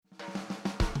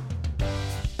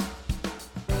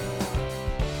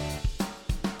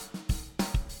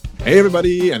Hey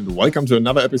everybody, and welcome to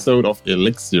another episode of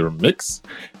Elixir Mix.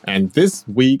 And this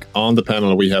week on the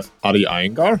panel we have Adi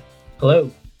Iyengar.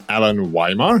 Hello. Alan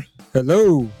Weimar.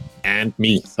 Hello. And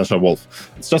me, Sasha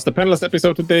Wolf. It's just a panelist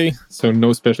episode today, so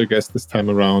no special guest this time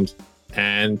around.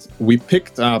 And we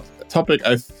picked up a topic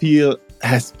I feel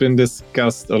has been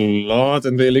discussed a lot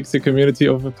in the Elixir community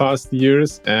over the past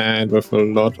years and with a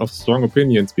lot of strong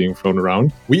opinions being thrown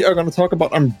around. We are going to talk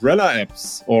about umbrella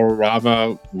apps, or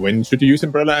rather, when should you use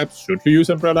umbrella apps? Should you use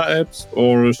umbrella apps?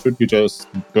 Or should you just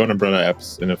burn umbrella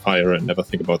apps in a fire and never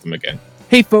think about them again?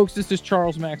 Hey folks, this is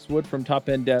Charles Max Wood from Top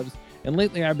End Devs. And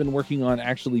lately I've been working on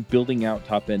actually building out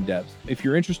Top End Devs. If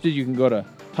you're interested, you can go to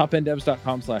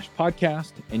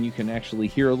topenddevs.com/podcast and you can actually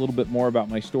hear a little bit more about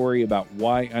my story, about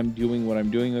why I'm doing what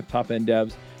I'm doing with Top End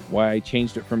Devs, why I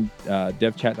changed it from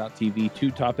devchat.tv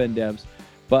to Top End Devs.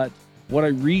 But what I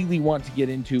really want to get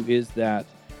into is that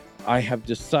I have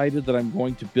decided that I'm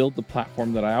going to build the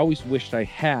platform that I always wished I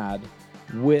had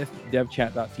with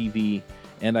devchat.tv.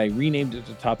 And I renamed it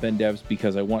to Top End Devs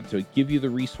because I want to give you the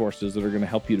resources that are going to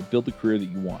help you to build the career that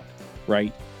you want,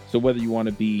 right? So whether you want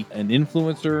to be an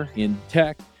influencer in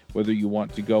tech, whether you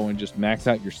want to go and just max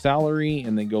out your salary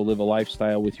and then go live a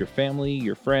lifestyle with your family,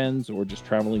 your friends, or just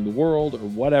traveling the world or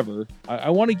whatever, I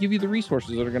want to give you the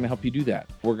resources that are going to help you do that.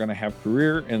 We're going to have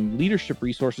career and leadership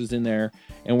resources in there,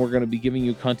 and we're going to be giving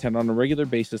you content on a regular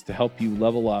basis to help you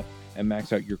level up and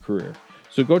max out your career.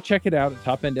 So go check it out at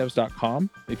topenddevs.com.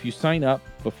 If you sign up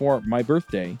before my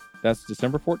birthday, that's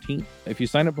December 14th. If you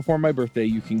sign up before my birthday,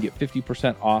 you can get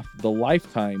 50% off the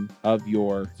lifetime of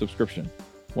your subscription.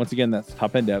 Once again, that's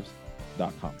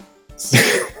topenddevs.com.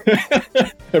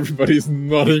 Everybody's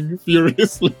nodding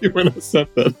furiously when I said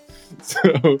that.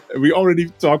 So we already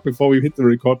talked before we hit the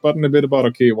record button a bit about,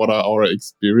 okay, what are our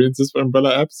experiences with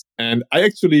umbrella apps? And I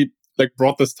actually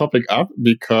brought this topic up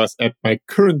because at my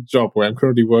current job where I'm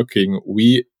currently working,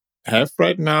 we have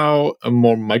right now a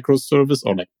more microservice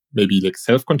or maybe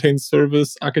self-contained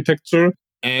service architecture.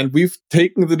 And we've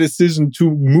taken the decision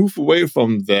to move away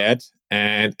from that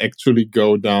and actually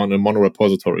go down a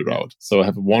monorepository route. So I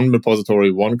have one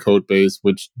repository, one code base,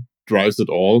 which drives it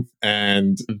all.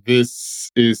 And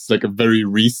this is a very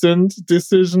recent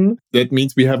decision. That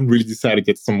means we haven't really decided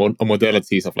yet some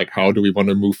modalities of how do we want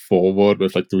to move forward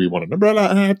with do we want an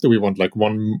umbrella app? Do we want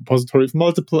one repository with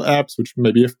multiple apps, which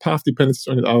maybe have path dependencies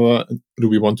on each other? Do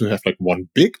we want to have one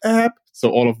big app? So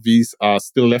all of these are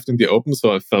still left in the open.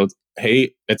 So I felt,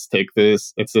 hey, let's take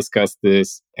this, let's discuss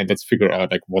this, and let's figure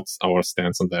out what's our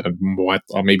stance on that and what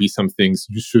are maybe some things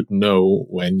you should know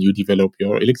when you develop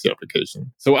your Elixir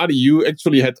application. So Adi, you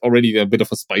actually had already a bit of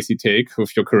a spicy take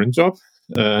with your current job.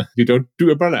 You don't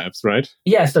do umbrella apps, right?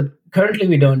 Yeah, so currently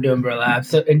we don't do umbrella apps.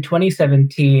 So in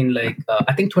 2017,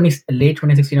 I think late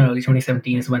 2016 or early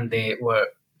 2017 is when they were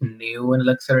new in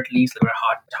Elixir, at least. They were a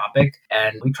hot topic,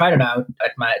 and we tried it out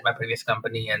at my previous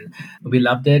company, and we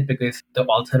loved it because the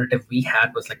alternative we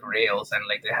had was Rails, and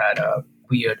they had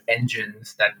weird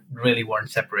engines that really weren't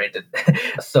separated.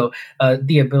 So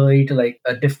the ability to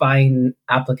define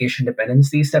application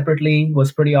dependencies separately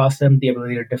was pretty awesome. The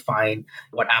ability to define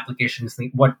what applications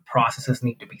need, what processes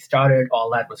need to be started,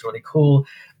 all that was really cool.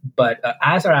 But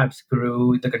as our apps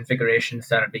grew, the configurations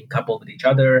started being coupled with each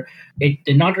other. It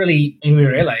did not really, we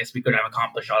realized we could have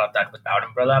accomplished all of that without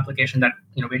umbrella application that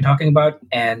we're talking about.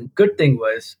 And good thing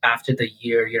was, after the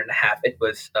year and a half, it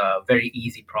was a very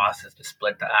easy process to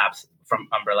split the apps from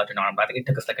umbrella to non-umbrella. I think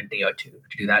it took us a day or two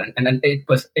to do that. And it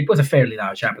was a fairly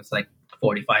large app. It's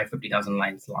 50,000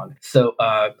 lines long. So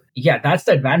that's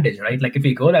the advantage, right? If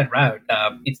you go that route,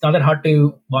 it's not that hard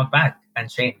to walk back and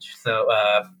change. So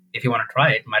if you want to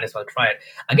try it, might as well try it.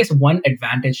 I guess one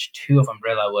advantage too of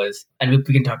umbrella was, and we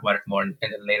can talk about it more in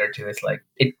later too, is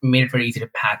it made it very easy to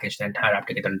package the entire app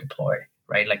together and deploy,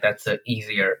 right? That's an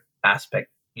easier aspect.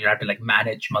 You have to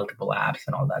manage multiple apps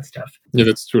and all that stuff. Yeah,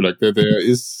 that's true. There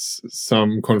is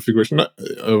some configuration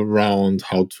around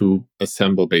how to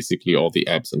assemble basically all the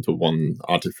apps into one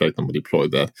artifact and deploy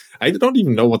that. I don't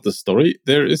even know what the story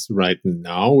there is right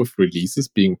now with releases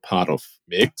being part of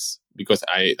Mix, because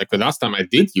the last time I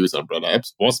did use umbrella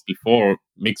apps was before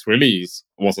Mix release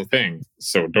was a thing.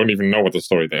 So don't even know what the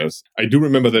story there is. I do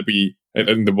remember that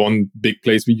in the one big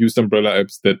place we used umbrella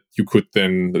apps, that you could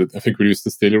then, I think we used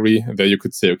Distillery, and there you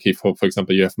could say, okay, for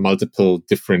example, you have multiple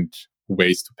different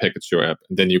ways to package your app.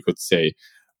 And then you could say,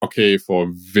 okay,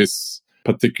 for this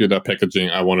particular packaging,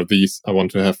 I want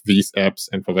to have these apps,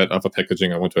 and for that other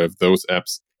packaging, I want to have those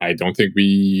apps. I don't think we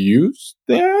used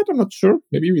that. I'm not sure.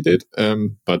 Maybe we did.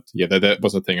 But yeah, that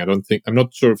was a thing. I'm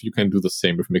not sure if you can do the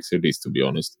same with mixed release, to be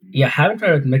honest. Yeah, haven't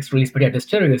tried with mixed release, but yeah,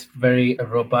 distillery is very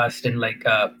robust and like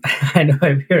I know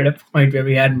we're at a point where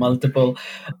we had multiple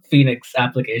Phoenix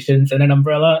applications in an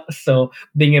umbrella. So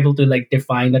being able to like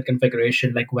define that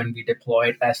configuration, like when we deploy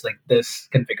it as like this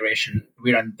configuration,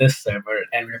 we run this server,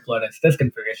 and we deploy it as this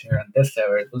configuration, we run this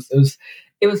server. It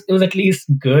was at least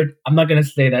good. I'm not gonna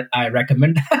say that I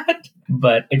recommend that,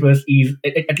 but it was easy.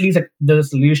 At least the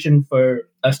solution for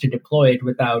us to deploy it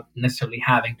without necessarily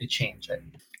having to change it.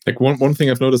 Like one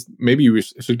thing I've noticed, maybe we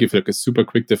should give like a super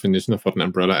quick definition of what an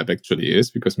umbrella app actually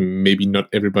is, because maybe not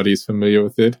everybody is familiar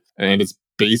with it. And it's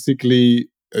basically,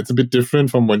 it's a bit different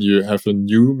from when you have a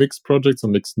new mixed project, or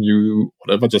mixed new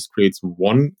whatever, just creates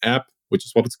one app, which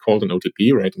is what it's called in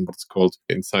OTP, right? And what it's called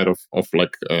inside of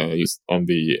like on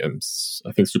the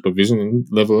I think supervision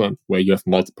level, where you have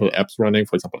multiple apps running.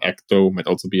 For example, Acto might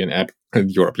also be an app,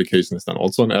 and your application is then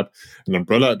also an app. An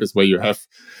umbrella app is where you have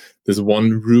this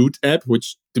one root app,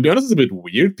 which, to be honest, is a bit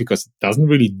weird because it doesn't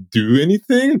really do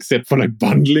anything except for like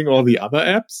bundling all the other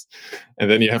apps.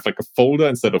 And then you have like a folder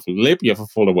instead of a lib. You have a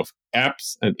folder with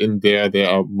apps, and in there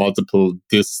are multiple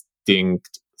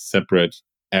distinct separate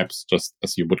apps, just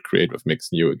as you would create with Mix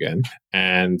New again.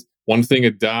 And one thing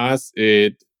it does,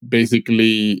 it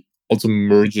basically also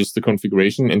merges the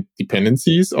configuration and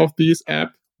dependencies of these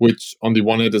apps, which on the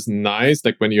one hand is nice.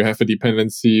 Like when you have a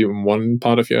dependency in one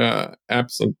part of your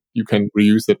apps and you can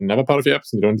reuse that in another part of your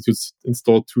apps, and you don't need to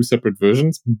install two separate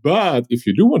versions. But if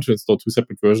you do want to install two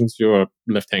separate versions, you're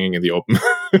left hanging in the open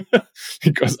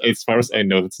because as far as I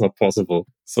know, that's not possible.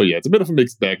 So yeah, it's a bit of a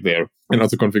mixed bag there. And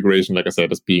also configuration, like I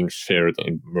said, is being shared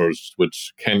and merged,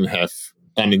 which can have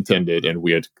unintended and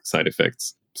weird side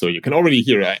effects. So you can already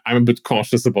hear I'm a bit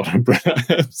cautious about umbrella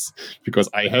apps because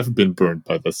I have been burned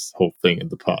by this whole thing in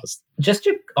the past. Just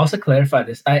to also clarify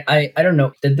this, I don't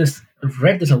know,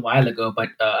 read this a while ago, but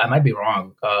I might be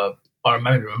wrong, or I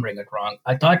might be remembering it wrong.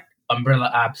 I thought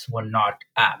umbrella apps were not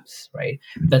apps, right?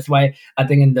 That's why I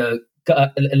think in the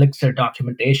Elixir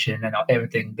documentation and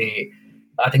everything,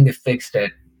 I think they fixed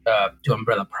it to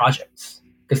umbrella projects,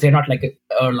 because they're not like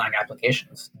Erlang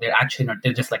applications. They're actually not.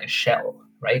 They're just like a shell,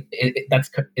 right?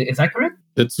 Is that correct?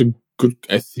 That's a good,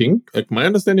 I think. Like my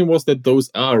understanding was that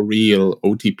those are real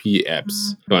OTP apps,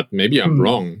 but maybe I'm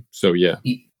wrong. So yeah.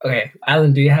 Okay,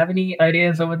 Alan, do you have any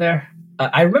ideas over there?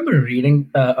 I remember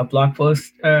reading a blog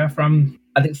post from,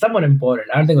 I think, someone important.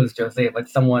 I don't think it was Jose, but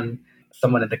someone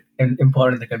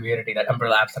important in the community, that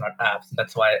umbrella apps are not apps. And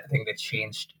that's why I think they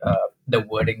changed the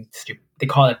wording. They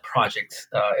call it projects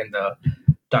in the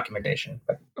documentation.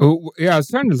 Oh yeah, I was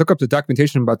trying to look up the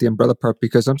documentation about the umbrella part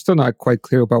because I'm still not quite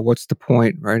clear about what's the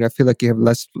point, right? I feel like you have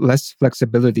less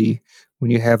flexibility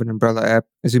when you have an umbrella app.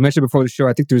 As you mentioned before the show,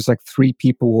 I think there's like 3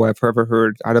 people who I've ever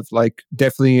heard out of like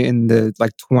definitely in the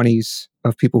like 20s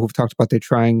of people who've talked about they're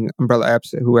trying umbrella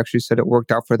apps who actually said it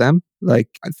worked out for them. Like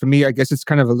for me, I guess it's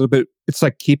kind of a little bit, it's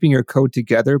like keeping your code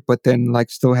together, but then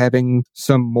like still having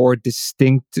some more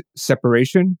distinct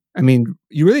separation. I mean,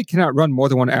 you really cannot run more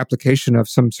than one application of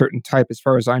some certain type as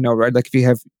far as I know, right? Like if you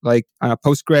have like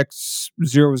Postgres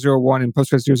 001 and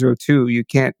Postgres 002, you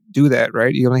can't do that,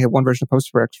 right? You only have one version of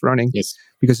Postgres running. Yes.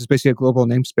 Because it's basically a global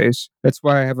namespace. That's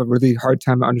why I have a really hard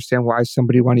time to understand why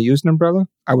somebody want to use an umbrella.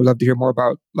 I would love to hear more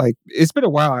about, like, it's been a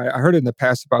while. I heard in the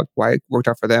past about why it worked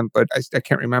out for them, but I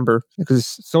can't remember because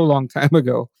it's so long time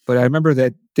ago. But I remember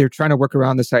that they're trying to work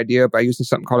around this idea by using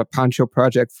something called a Poncho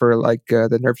project for like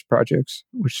the Nerves projects,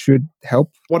 which should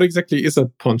help. What exactly is a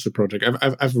Poncho project?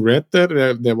 I've read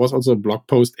that. There was also a blog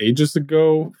post ages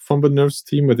ago from the Nerves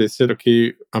team where they said,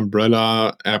 okay,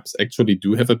 umbrella apps actually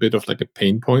do have a bit of like a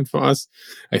pain point for us.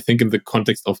 I think in the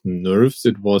context of Nerves,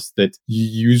 it was that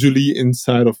usually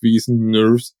inside of these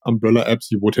Nerves umbrella apps,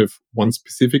 you would have one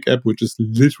specific app, which is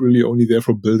literally only there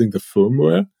for building the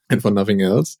firmware and for nothing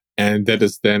else. And that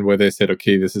is then where they said,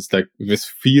 okay, this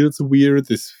feels weird.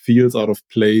 This feels out of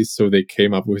place. So they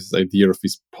came up with this idea of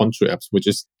these Poncho apps, which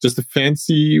is just a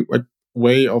fancy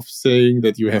way of saying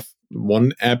that you have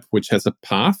one app which has a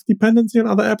path dependency on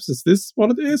other apps. Is this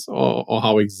what it is? Or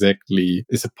how exactly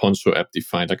is a Poncho app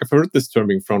defined? Like I've heard this term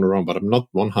being thrown around, but I'm not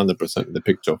 100% in the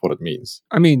picture of what it means.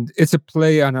 I mean, it's a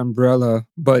play on umbrella,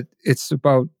 but it's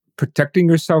about protecting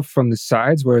yourself from the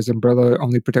sides, whereas umbrella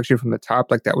only protects you from the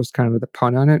top. Like that was kind of the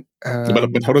pun on it.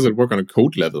 But how does it work on a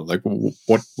code level? Like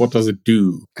what does it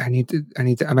do? I need to.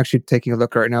 I'm actually taking a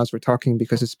look right now as we're talking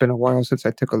because it's been a while since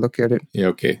I took a look at it. Yeah,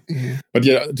 okay. Yeah. But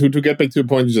yeah, to get back to the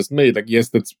point you just made, like yes,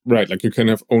 that's right. Like you can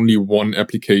have only one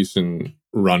application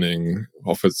running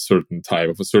of a certain type,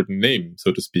 of a certain name,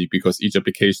 so to speak, because each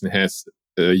application has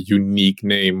a unique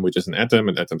name, which is an atom,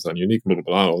 and atoms are unique, blah, blah,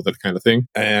 blah, all that kind of thing.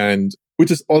 And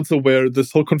which is also where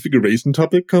this whole configuration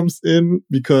topic comes in,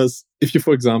 because if you,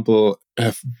 for example,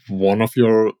 have one of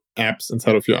your apps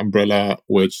inside of your umbrella,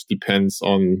 which depends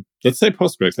on, let's say,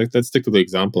 Postgres, let's stick to the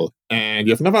example, and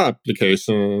you have another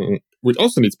application which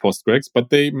also needs Postgres, but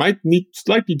they might need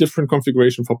slightly different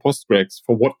configuration for Postgres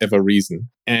for whatever reason.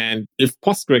 And if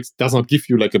Postgres does not give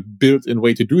you like a built-in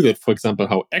way to do that, for example,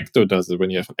 how Actor does it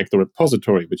when you have an Actor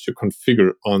repository, which you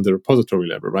configure on the repository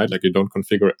level, right? Like you don't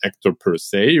configure Actor per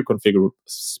se, you configure a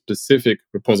specific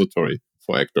repository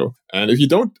for Actor. And if you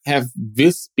don't have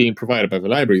this being provided by the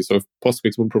library, so if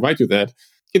Postgres won't provide you that,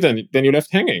 then you're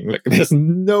left hanging. Like there's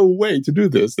no way to do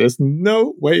this. There's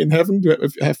no way in heaven to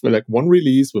have like one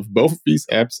release with both of these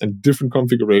apps and different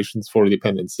configurations for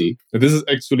dependency. And this is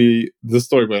actually the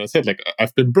story where I said, like,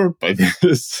 I've been burnt by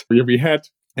this. We had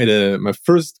at my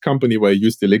first company where I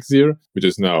used Elixir, which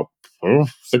is now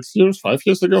 5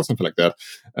 years ago, something like that.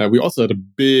 We also had a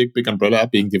big umbrella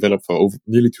app being developed for over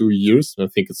nearly 2 years. I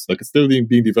think it's still being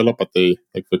developed, but they,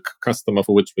 like the customer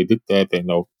for which we did that, they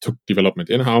now took development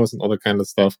in-house and all that kind of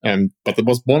stuff. But there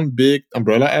was one big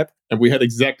umbrella app, and we had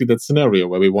exactly that scenario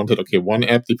where we wanted, okay, one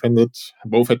app depended,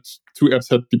 two apps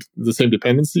had the same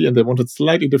dependency, and they wanted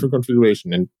slightly different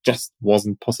configuration, and just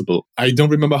wasn't possible. I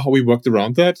don't remember how we worked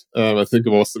around that. I think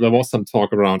there was some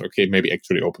talk around, okay, maybe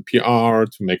actually OpenPR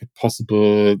to make it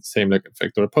possible, same like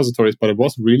Actor repositories, but it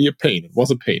was really a pain. It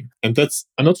was a pain. And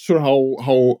I'm not sure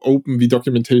how open the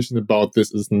documentation about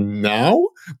this is now,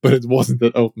 but it wasn't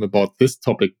that open about this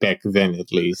topic back then,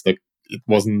 at least. Like,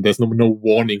 there's no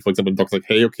warning, for example, docs like,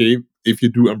 hey, okay, if you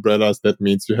do umbrellas, that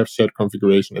means you have shared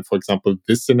configuration. And for example,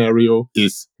 this scenario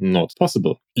is not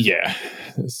possible. Yeah.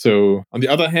 So on the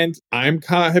other hand, I'm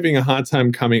having a hard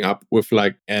time coming up with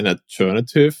like an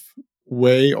alternative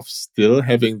way of still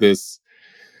having this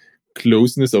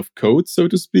closeness of code, so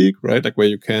to speak, right? Like where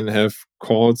you can have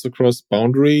calls across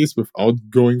boundaries without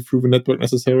going through the network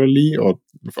necessarily, or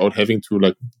without having to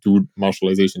like do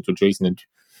marshallization to JSON and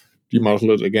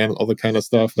demarshal it again, all the kind of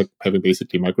stuff, like having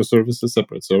basically microservices,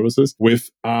 separate services,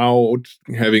 without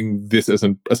having this as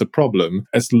a problem.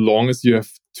 As long as you have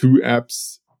two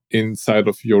apps inside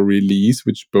of your release,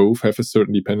 which both have a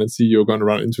certain dependency, you're going to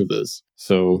run into this.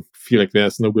 So I feel like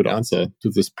there's no good answer to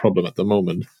this problem at the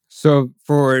moment. So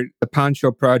for the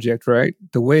Poncho project, right,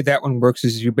 the way that one works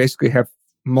is you basically have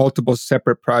multiple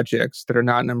separate projects that are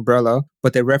not an umbrella,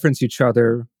 but they reference each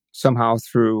other somehow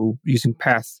through using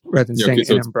path rather than saying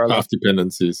so an umbrella. Path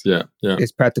dependencies, yeah.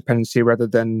 It's path dependency rather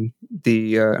than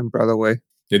the umbrella way.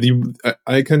 Yeah,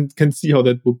 I can see how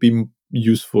that would be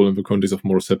useful in the context of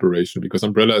more separation, because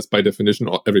umbrella is by definition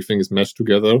everything is meshed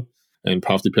together, and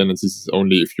path dependencies is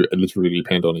only if you literally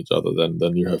depend on each other.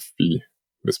 Then you have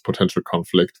this potential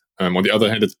conflict. On the other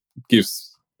hand,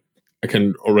 I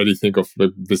can already think of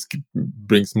this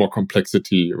brings more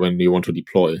complexity when you want to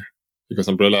deploy, because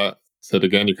umbrella said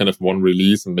again, you can have one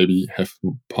release and maybe have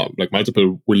like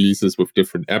multiple releases with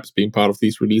different apps being part of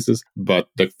these releases. But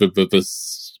like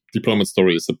this deployment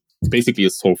story is basically a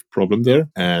solved problem there.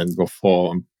 And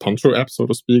for Poncho apps, so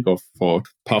to speak, or for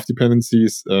path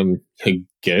dependencies, I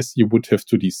guess you would have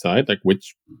to decide like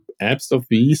which apps of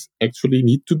these actually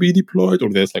need to be deployed,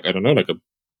 or there's like, I don't know, like a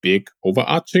big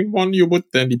overarching one you would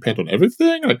then depend on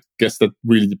everything. I guess that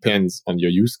really depends on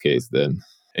your use case then.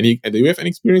 Do you have any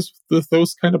experience with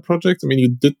those kind of projects? I mean, you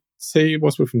did say it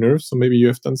was with Nerves, so maybe you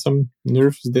have done some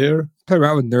Nerves there. I played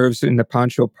around with Nerves in the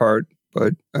Poncho part,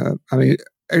 but I mean,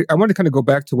 I want to kind of go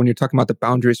back to when you're talking about the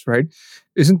boundaries, right?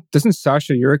 Doesn't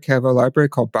Sasha Urich have a library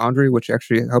called Boundary, which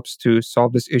actually helps to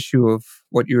solve this issue of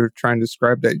what you're trying to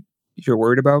describe that you're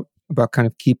worried about kind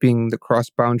of keeping the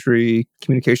cross-boundary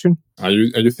communication? Are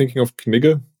you thinking of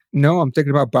Knigge? No, I'm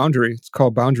thinking about Boundary. It's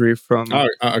called Boundary from...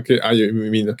 okay. You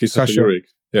mean okay, Sasha Urich.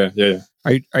 Yeah.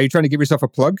 Are you trying to give yourself a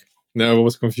plug? No, I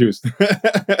was confused.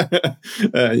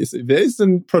 There is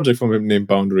a project from him named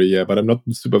Boundary, yeah, but I'm not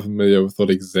super familiar with what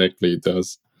exactly it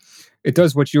does. It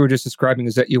does what you were just describing,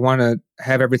 is that you want to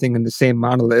have everything in the same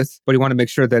monolith, but you want to make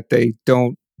sure that they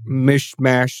don't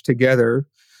mishmash together.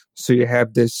 So you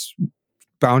have this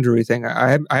boundary thing.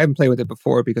 I haven't played with it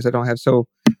before because I don't have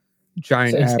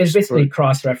giant apps. It's basically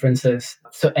cross-references.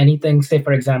 So anything, say,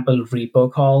 for example, repo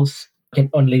calls can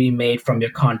only be made from your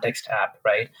context app,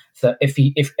 right? So if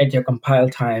at your compile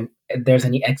time, if there's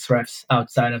any xrefs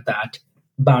outside of that,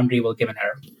 Boundary will give an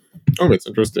error. Oh, that's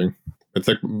interesting. It's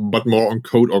like, but more on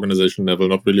code organization level,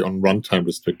 not really on runtime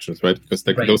restrictions, right? Because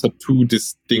like those are two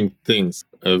distinct things.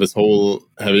 This whole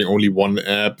having only one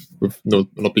app with not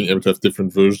being able to have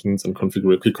different versions and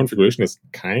configuration is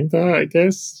kinda, I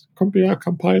guess,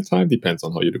 compile time depends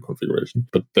on how you do configuration,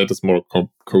 but that is more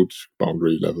code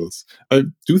boundary levels. I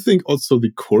do think also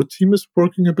the core team is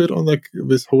working a bit on like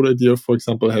this whole idea of, for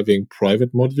example, having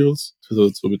private modules, so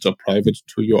which are private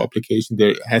to your application.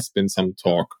 There has been some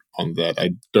talk on that.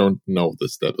 I don't know the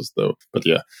status though, but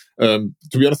yeah.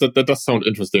 To be honest, that does sound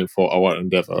interesting for our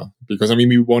endeavor, because I mean,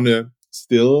 we want to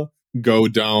still go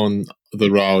down the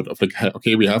route of like,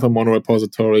 okay, we have a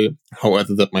monorepository,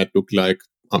 however that might look like,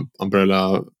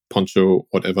 Umbrella, Poncho,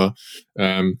 whatever.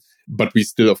 But we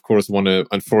still, of course, want to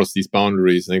enforce these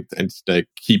boundaries and like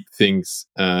keep things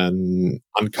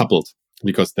uncoupled,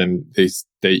 because then they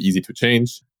stay easy to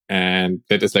change. And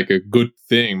that is like a good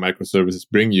thing microservices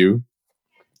bring you.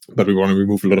 But we want to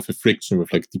remove a lot of the friction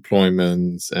with like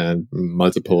deployments and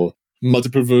multiple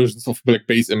versions of like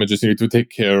base images you need to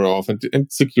take care of,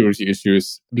 and security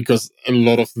issues, because a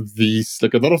lot of these,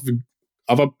 like a lot of the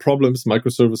other problems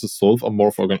microservices solve are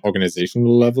more for an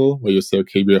organizational level, where you say,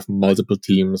 okay, we have multiple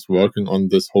teams working on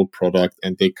this whole product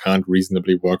and they can't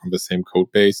reasonably work on the same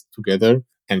code base together.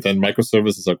 And then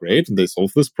microservices are great and they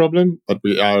solve this problem, but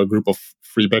we are a group of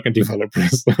free backend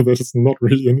developers, so that is not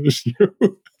really an issue.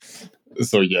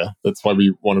 So yeah, that's why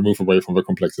we want to move away from the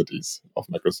complexities of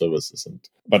microservices.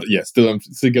 But yeah, still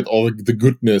get all the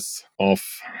goodness of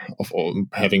all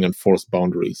having enforced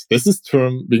boundaries. There's this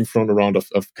term being thrown around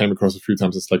I've came across a few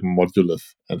times. It's like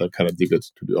monolith, and I kind of dig it,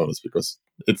 to be honest, because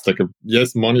it's like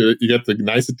monolith. You get the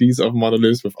niceties of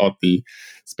monoliths without the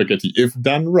spaghetti if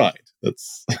done right.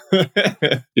 That's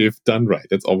if done right.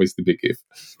 That's always the big if.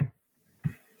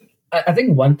 I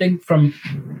think one thing from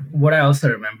what I also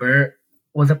remember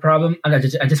was a problem, and I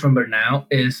just remember now,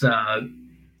 is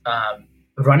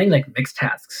running like mixed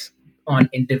tasks on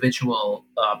individual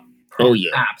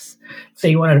apps. So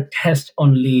you want to test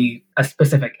only a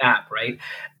specific app, right?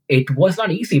 It was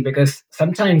not easy, because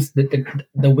sometimes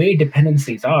the way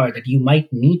dependencies are that you might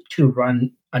need to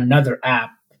run another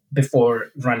app before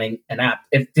running an app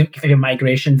if your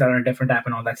migrations are on a different app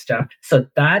and all that stuff. So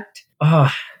that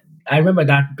I remember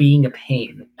that being a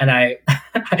pain, and I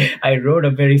wrote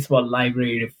a very small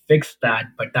library to fix that,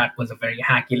 but that was a very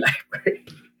hacky library.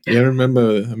 Yeah, I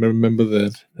remember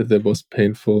that was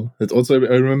painful. It's also,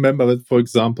 I remember that, for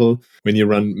example, when you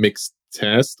run mixed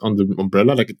tests on the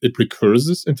Umbrella, like it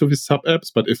recurses into the sub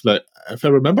apps, but if I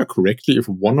remember correctly, if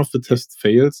one of the tests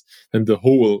fails, then the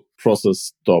whole process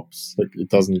stops. Like it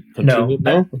doesn't continue.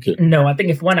 No, okay. No, I think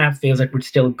if one app fails, it would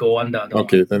still go on the other.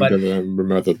 Okay, then I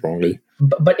remember that wrongly.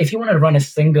 But if you want to run a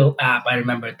single app, I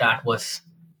remember that was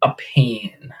a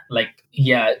pain. Like,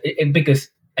 yeah, because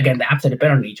again, the apps are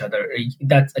dependent on each other.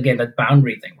 That's, again, that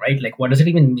boundary thing, right? Like, what does it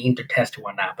even mean to test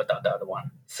one app without the other one?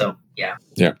 So, yeah.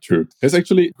 Yeah, true. It's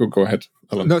actually... Go ahead,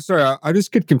 Alan. No, sorry. I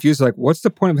just get confused. Like, what's the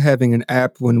point of having an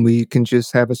app when we can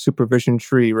just have a supervision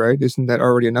tree, right? Isn't that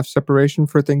already enough separation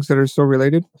for things that are so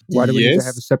related? Why do we need to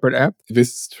have a separate app? This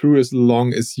is true as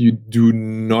long as you do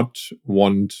not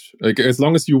want... Like, as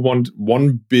long as you want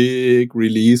one big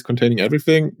release containing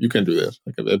everything, you can do that.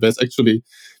 Like, there's actually...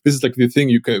 This is like the thing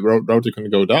route you can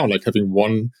go down, like having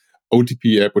one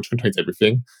OTP app which contains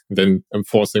everything, and then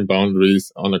enforcing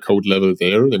boundaries on a code level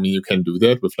there. I mean, you can do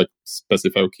that with like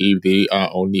specify, okay, they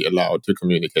are only allowed to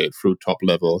communicate through top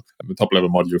level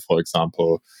module, for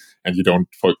example, and you don't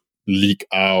leak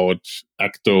out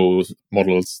Acto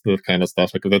models, that kind of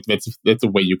stuff. Like that's a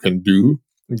way you can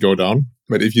go down.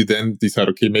 But if you then decide,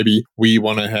 okay, maybe we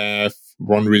want to have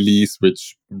one release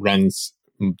which runs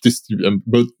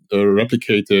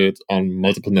replicated on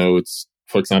multiple nodes,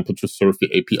 for example, to serve the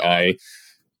API,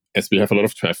 as we have a lot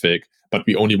of traffic, but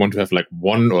we only want to have like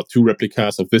one or two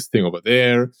replicas of this thing over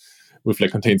there, with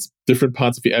like contains different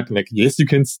parts of the app. And like, yes, you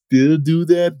can still do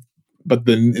that, but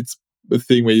then it's a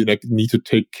thing where you like need to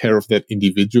take care of that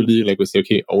individually. Like we say,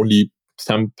 okay, only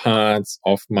some parts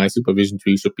of my supervision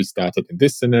tree should be started in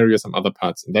this scenario, some other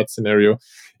parts in that scenario.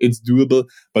 It's doable,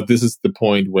 but this is the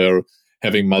point where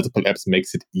having multiple apps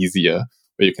makes it easier,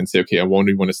 where you can say, okay, I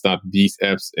only want to start these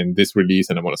apps in this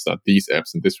release, and I want to start these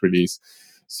apps in this release.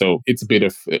 So it's a bit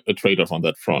of a trade-off on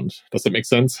that front. Does that make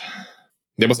sense?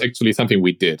 There was actually something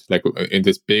we did, like in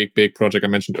this big project I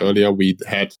mentioned earlier, we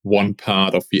had one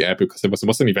part of the app because it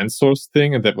was an event source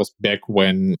thing, and that was back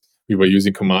when we were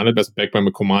using Commanded. That's back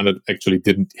when Commanded actually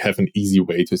didn't have an easy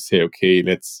way to say, okay,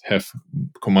 let's have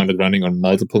Commanded running on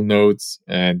multiple nodes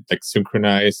and like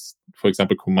synchronize, for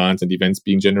example, commands and events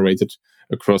being generated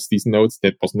across these nodes.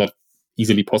 That was not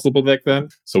easily possible back then.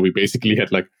 So we basically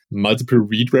had like multiple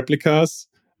read replicas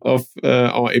of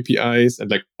our APIs and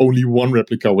like only one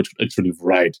replica which would actually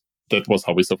write. That was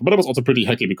how we solved it. But it was also pretty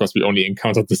hacky because we only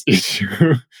encountered this issue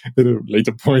at a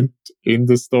later point in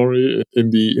the story, in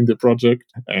the project.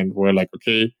 And we're like,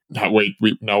 okay, wait,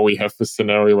 now we have this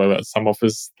scenario where some of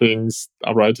these things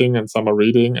are writing and some are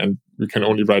reading, and we can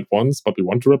only write once, but we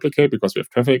want to replicate because we have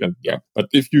traffic. And yeah, but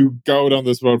if you go down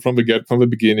this road from the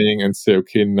beginning and say,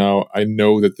 okay, now I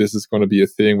know that this is going to be a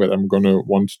thing that I'm going to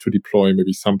want to deploy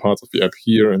maybe some parts of the app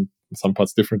here and some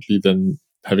parts differently, then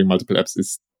having multiple apps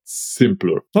is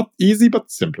simpler. Not easy,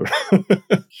 but simpler.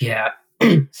 Yeah.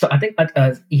 So I think,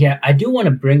 I do want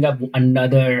to bring up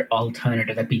another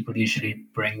alternative that people usually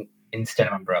bring instead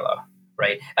of Umbrella,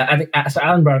 right? I think so.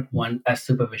 Alan brought up one as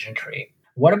supervision tree.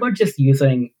 What about just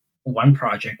using one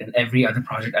project and every other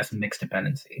project as a mixed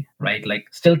dependency, right? Like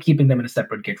still keeping them in a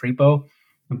separate Git repo,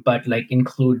 but like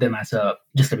include them as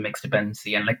just a mixed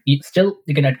dependency, and like you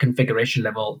can at configuration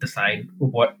level decide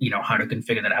what, how to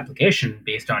configure that application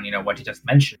based on, what you just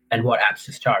mentioned and what apps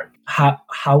to start.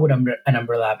 How would an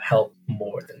Umbrella app help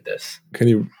more than this? Can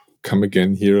you come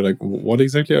again here? Like what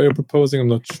exactly are you proposing? I'm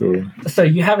not sure. So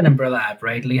you have an Umbrella app,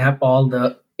 right? You have all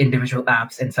the individual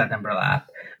apps inside the Umbrella app.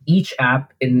 Each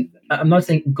app I'm not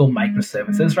saying go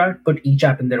microservices, right? Put each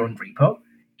app in their own repo.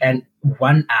 And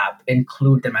one app,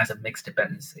 include them as a mixed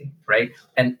dependency, right?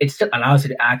 And it still allows you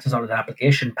to access all of the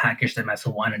application, package them as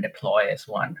one, and deploy as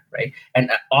one, right?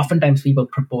 And oftentimes people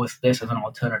propose this as an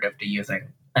alternative to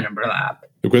using an Umbrella app.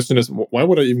 The question is, why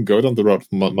would I even go down the route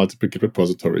of multiple Git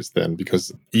repositories then?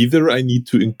 Because either I need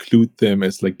to include them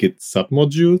as like Git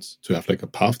submodules to have like a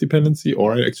path dependency,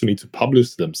 or I actually need to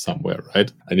publish them somewhere,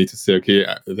 right? I need to say, okay,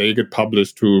 they get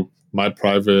published to my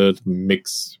private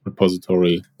mix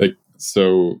repository. Like,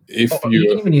 so if you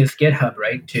can even use GitHub,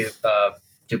 right,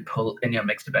 to pull in your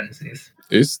mixed dependencies.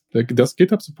 Does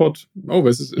GitHub support? Oh,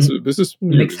 this is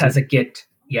new. Mix has a Git,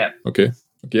 yeah. Okay.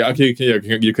 Yeah,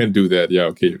 you can do that. Yeah,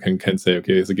 okay, you can say,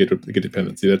 okay, it's a Git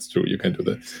dependency. That's true. You can do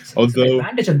that. Although the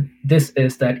advantage of this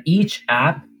is that each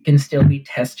app can still be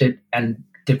tested and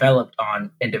developed on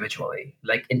individually,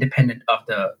 like independent of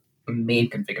the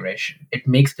main configuration. It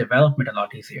makes development a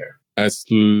lot easier. As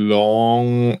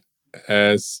long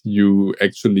as you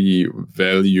actually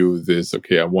value this,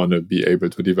 okay, I want to be able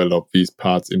to develop these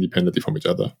parts independently from each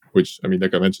other, which, I mean,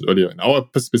 like I mentioned earlier, in our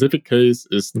specific case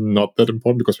is not that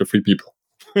important because we're 3 people.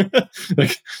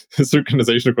 Like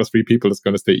synchronization across 3 people is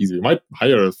going to stay easy. We might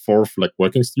hire a 4th like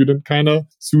working student kind of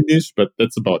soonish, but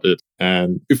that's about it.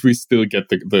 And if we still get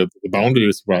the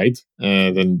boundaries right,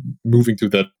 then moving to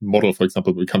that model, for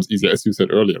example, becomes easier, as you said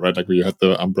earlier, right? Like we had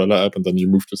the Umbrella app and then you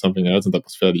moved to something else, and that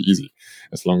was fairly easy.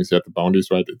 As long as you had the boundaries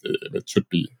right, it should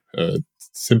be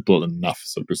simple enough,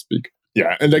 so to speak.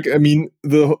 Yeah, and like, I mean,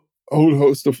 the whole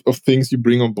host of things you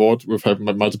bring on board with having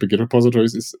multiple Git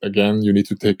repositories is, again, you need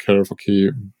to take care of, okay,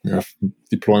 you have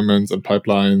deployments and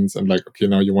pipelines, and like, okay,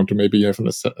 now you want to maybe have an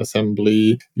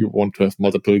assembly, you want to have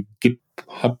multiple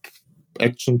GitHub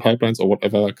action pipelines or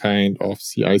whatever kind of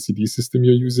CI/CD system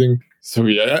you're using. So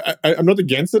yeah, I'm not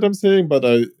against it, I'm saying, but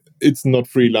it's not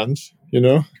free lunch,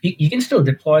 You can still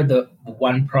deploy the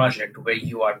one project where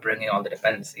you are bringing all the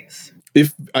dependencies.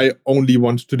 If I only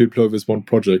want to deploy this one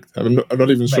project, I'm not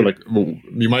even sure. Like,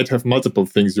 you might have multiple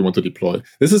things you want to deploy.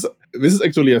 This is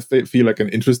actually, I feel like, an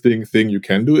interesting thing you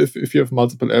can do if you have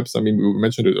multiple apps. I mean, we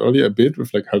mentioned it earlier a bit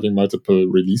with like having multiple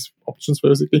release options,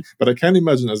 basically. But I can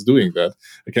imagine us doing that.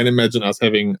 I can imagine us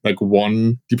having like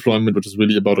one deployment, which is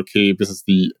really about, okay, this is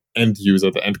the end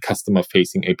user, the end customer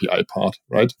facing API part,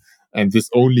 right? And this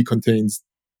only contains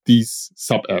these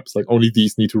sub apps, like only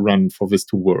these need to run for this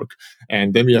to work.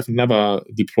 And then we have another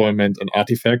deployment, an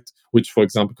artifact, which, for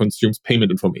example, consumes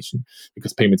payment information,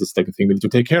 because payment is like a thing we need to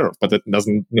take care of, but that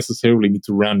doesn't necessarily need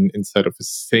to run inside of the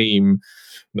same,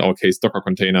 in our case, Docker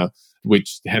container,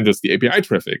 which handles the API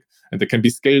traffic. And they can be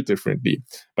scaled differently.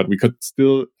 But we could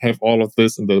still have all of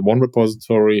this in the one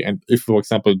repository. And if, for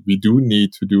example, we do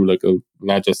need to do like a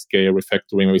larger scale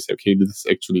refactoring, where we say, okay, this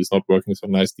actually is not working so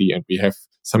nicely, and we have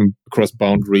some cross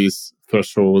boundaries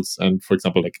thresholds, and, for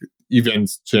example, like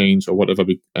events change or whatever,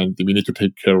 and we need to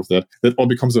take care of that. That all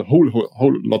becomes a whole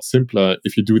lot simpler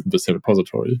if you do it in the same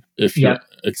repository, if you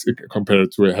compare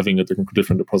it to having it in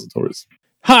different repositories.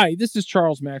 Hi, this is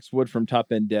Charles Max Wood from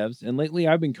Top End Devs, and lately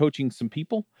I've been coaching some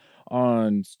people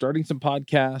on starting some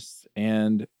podcasts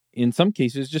and, in some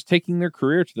cases, just taking their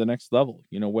career to the next level.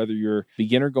 Whether you're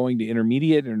beginner going to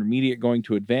intermediate going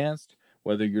to advanced,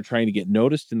 whether you're trying to get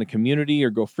noticed in the community or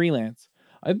go freelance,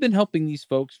 I've been helping these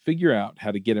folks figure out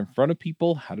how to get in front of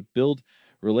people, how to build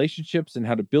relationships, and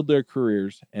how to build their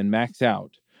careers and max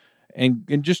out. and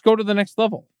just go to the next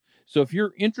level. So if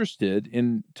you're interested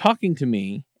in talking to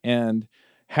me and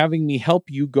having me help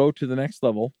you go to the next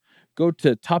level, go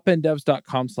to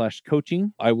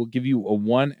topenddevs.com/coaching. I will give you a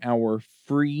 1-hour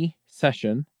free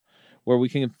session where we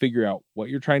can figure out what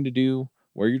you're trying to do,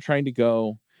 where you're trying to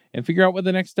go, and figure out what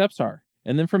the next steps are.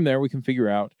 And then from there, we can figure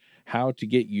out how to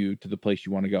get you to the place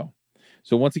you want to go.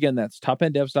 So once again, that's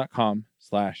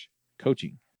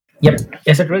topenddevs.com/coaching. Yep.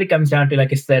 Yes, it really comes down to,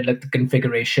 like I said, like the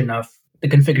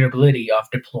configurability of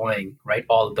deploying, right?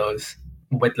 All of those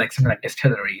with like something like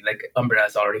Distillery, like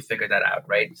Umbrella's already figured that out,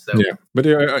 right? So yeah, but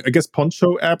I guess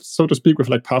Poncho apps, so to speak, with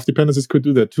like path dependencies could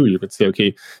do that too. You could say,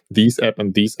 okay, these app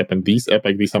and these app and these app,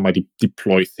 like these are my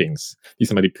deploy things.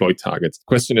 These are my deploy targets.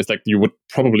 Question is, like, you would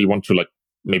probably want to like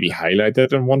maybe highlight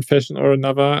that in one fashion or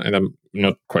another, and I'm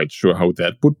not quite sure how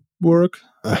that would work.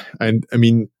 And I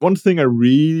mean, one thing I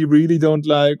really, really don't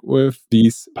like with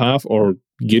these path or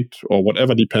Git or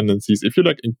whatever dependencies, if you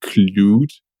like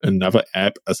include another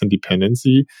app as a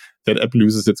dependency, that app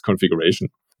loses its configuration.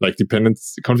 Like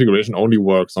dependency configuration only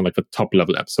works on like the top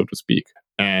level app, so to speak.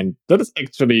 And that is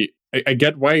actually, I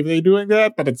get why they're doing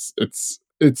that, but it's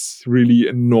really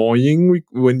annoying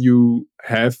when you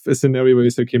have a scenario where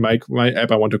you say, okay, my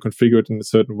app, I want to configure it in a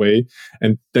certain way.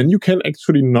 And then you can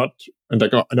actually not, and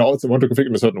I also want to configure it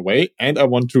in a certain way, and I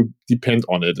want to depend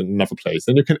on it in another place.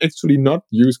 Then you can actually not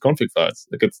use config files.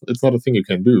 Like it's not a thing you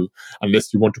can do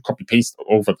unless you want to copy paste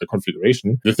over the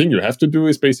configuration. The thing you have to do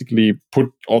is basically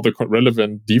put all the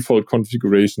relevant default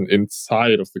configuration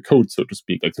inside of the code, so to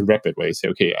speak, like to wrap it, where you say,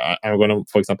 okay, I'm going to,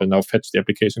 for example, now fetch the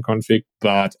application config,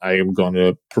 but I am going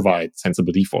to provide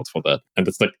sensible defaults for that. And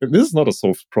it's like, this is not a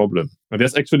solved problem. And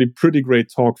there's actually pretty great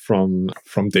talk from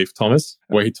Dave Thomas,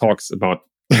 where he talks about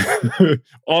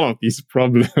all of these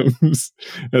problems.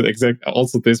 And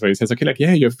also this, where he says, okay, like,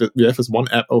 yeah, we have this one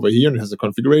app over here and it has a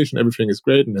configuration, everything is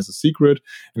great and there's a secret,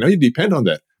 and now you depend on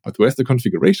that. But where's the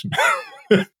configuration?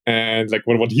 And like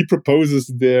what he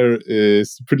proposes there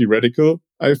is pretty radical,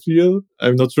 I feel.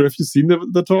 I'm not sure if you've seen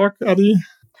the talk, Adi.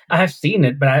 I have seen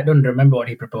it, but I don't remember what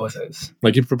he proposes.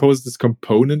 Like he proposed this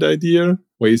component idea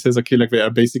where he says, okay, like we are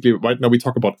basically, right now we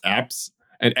talk about apps,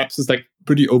 and apps is like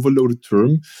pretty overloaded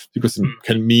term because it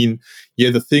can mean, yeah,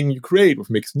 the thing you create with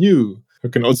Mix New.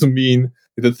 It can also mean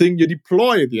the thing you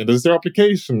deploy at the end of their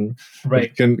application.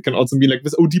 Right. It can also mean like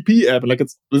this OTP app. And like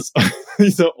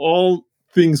these are all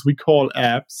things we call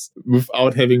apps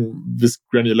without having this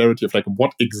granularity of like,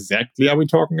 what exactly are we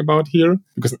talking about here?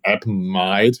 Because an app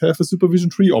might have a supervision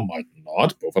tree or might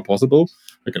not. Both are possible.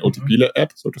 Like an OTP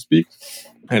app, so to speak.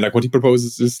 And like what he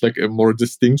proposes is like a more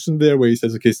distinction there where he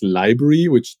says, okay, it's a library,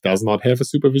 which does not have a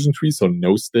supervision tree, so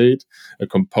no state. A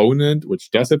component,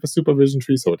 which does have a supervision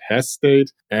tree, so it has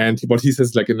state. And what he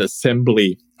says, like an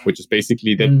assembly, which is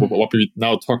basically that what we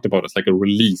now talked about as like a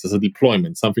release, as a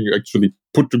deployment, something you actually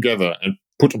put together and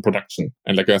put in production.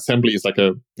 And like an assembly is like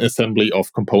an assembly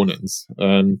of components.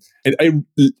 And I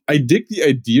dig the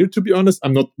idea, to be honest.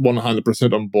 I'm not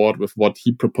 100% on board with what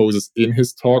he proposes in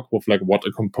his talk with like what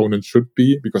a component should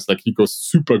be, because like he goes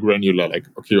super granular. Like,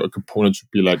 okay, a component should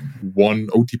be like one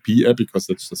OTP app because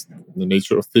that's just the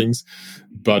nature of things,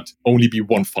 but only be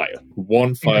one file,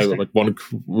 like one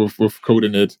with code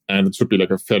in it. And it should be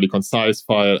like a fairly concise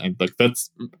file. And like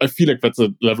I feel like that's a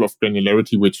level of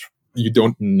granularity which you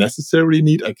don't necessarily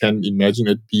need. I can imagine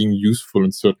it being useful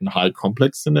in certain high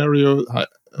complexity scenarios, high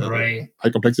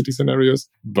complexity scenarios.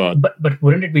 But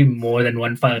wouldn't it be more than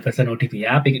one file if it's an OTP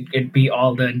app? It'd be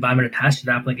all the environment attached to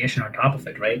the application on top of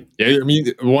it, right? Yeah, I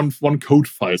mean one code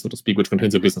file, so to speak, which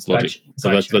contains a business logic.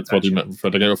 That's what you meant.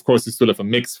 But again, of course, you still have a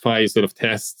mix file, you still have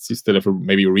tests, you still have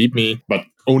maybe a README, but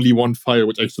only one file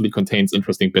which actually contains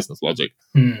interesting business logic.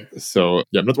 So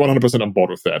yeah, I'm not 100% on board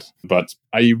with that. But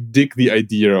I dig the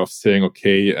idea of saying,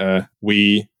 okay,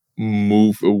 we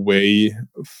move away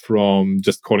from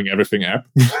just calling everything app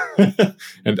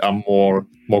and are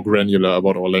more granular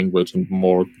about our language and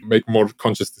make more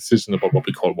conscious decision about what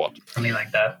we call what. Something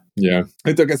like that. Yeah.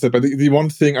 And like I said, but the one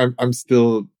thing I'm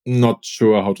still not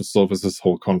sure how to solve is this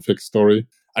whole config story.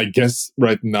 I guess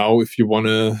right now, if you want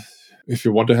to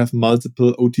have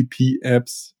multiple OTP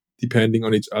apps depending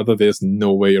on each other, there's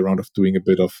no way around of doing a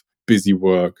bit of busy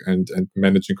work and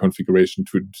managing configuration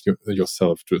to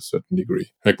yourself to a certain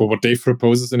degree. Like what Dave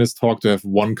proposes in his talk, to have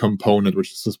one component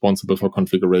which is responsible for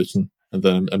configuration and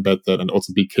then embed that and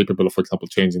also be capable of, for example,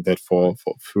 changing that for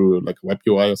through like a web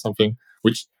UI or something,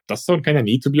 which does sound kind of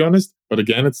neat, to be honest. But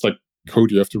again, it's like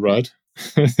code you have to write.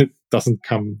 It doesn't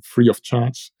come free of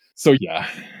charge. So yeah,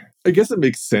 I guess it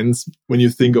makes sense when you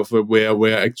think of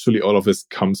where actually all of this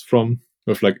comes from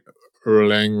with like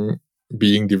Erlang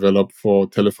being developed for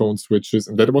telephone switches.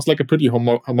 And that was like a pretty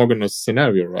homogeneous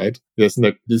scenario, right? There's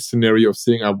like this scenario of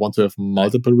saying, I want to have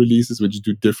multiple releases which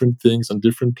do different things on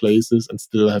different places and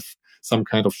still have some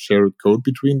kind of shared code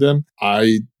between them.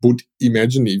 I would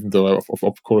imagine, even though I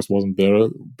of course wasn't there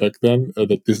back then,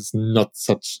 that this is not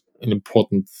such an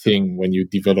important thing when you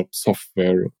develop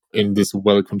software in this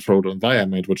well-controlled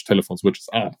environment, which telephone switches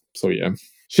are. So yeah,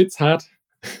 shit's hard.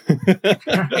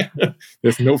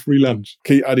 There's no free lunch.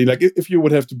 Okay, Adi, like if you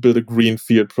would have to build a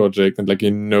greenfield project and like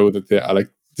you know that there are like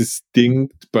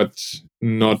distinct but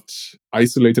not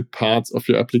isolated parts of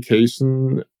your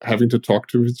application having to talk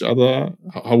to each other,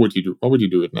 how would you do? What would you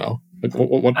do it now? Like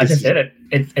what I just did it.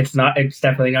 It's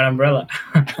definitely not Umbrella.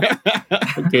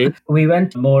 Okay. We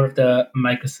went more of the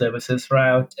microservices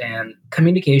route, and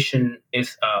communication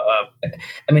is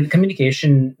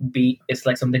communication is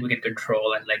like something we can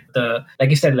control, and like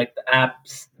you said, like the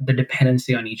apps, the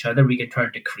dependency on each other, we can try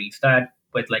to decrease that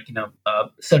with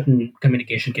certain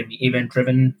communication can be event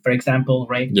driven, for example,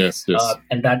 right? Yes.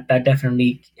 And that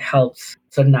definitely helps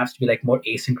certain apps to be like more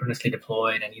asynchronously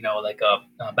deployed, and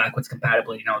backwards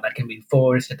compatible. That can be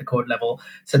enforced at the code level.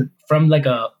 So from like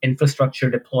a infrastructure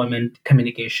deployment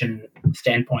communication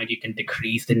standpoint, you can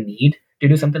decrease the need to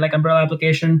do something like Umbrella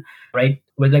application, right?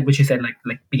 With like what you said, like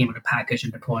being able to package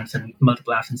and deploy and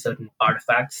multiple apps and certain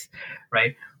artifacts,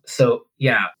 right? So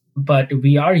yeah. But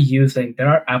there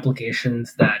are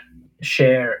applications that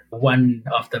share one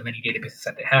of the many databases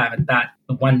that they have, and that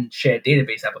one shared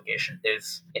database application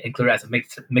is included as a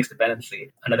mixed dependency.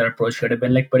 Another approach could have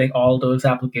been like putting all those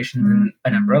applications in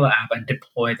an Umbrella app and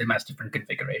deploy them as different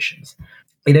configurations.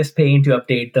 It is paying to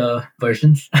update the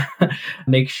versions,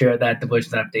 make sure that the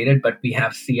versions are updated, but we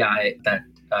have CI that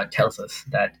tells us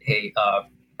that, hey,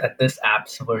 that this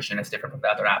app's version is different from the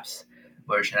other app's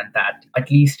version, and that at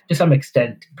least to some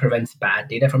extent prevents bad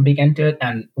data from being entered.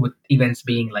 And with events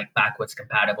being like backwards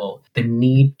compatible, the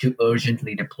need to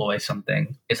urgently deploy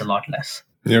something is a lot less.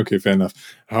 Yeah, okay, fair enough.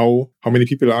 How many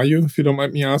people are you, if you don't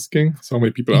mind me asking? So how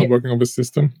many people are working on this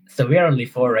system? So we are only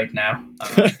 4 right now.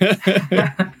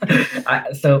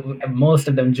 So most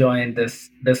of them joined this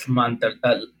month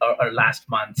or last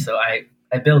month. So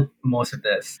I built most of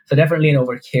this. So definitely an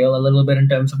overkill a little bit in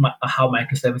terms of how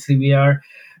microservices we are.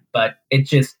 But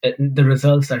the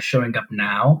results are showing up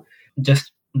now.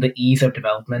 Just the ease of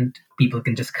development, people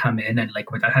can just come in and like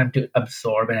without having to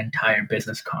absorb an entire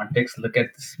business context, look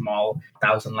at the small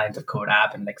 1,000 lines of code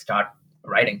app and like start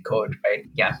writing code, right?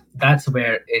 Yeah, that's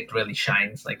where it really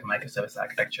shines, like the microservice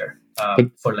architecture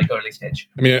for like early stage.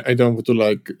 I mean, I don't want to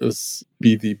like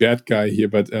be the bad guy here,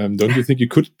 but don't you think you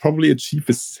could probably achieve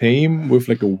the same with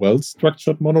like a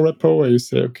well-structured monorepo where you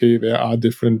say, okay, there are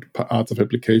different parts of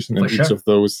application and each of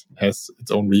those has its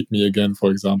own README again,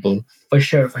 for example? For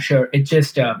sure. It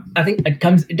just, I think it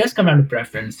does come down to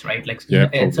preference, right? Like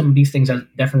and some of these things are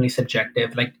definitely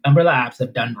subjective. Like Umbrella apps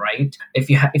have done right. If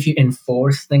you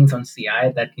enforce things on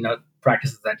CI that,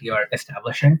 practices that you are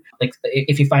establishing, like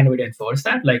if you find a way to enforce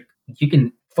that, like you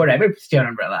can forever stay on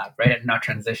Umbrella app, right? And not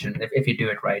transition if you do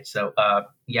it right. So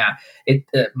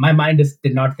my mind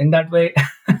did not think that way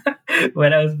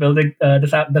when I was building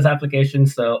this application.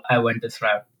 So I went this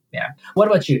route. Yeah. What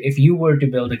about you? If you were to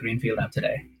build a greenfield app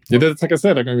today? Yeah, that's like I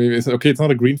said. Like, I mean, it's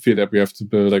not a greenfield app we have to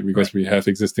build, like because we have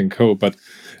existing code. But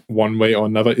one way or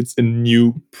another, it's a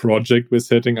new project we're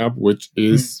setting up, which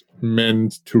is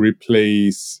meant to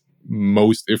replace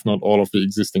most, if not all, of the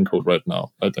existing code right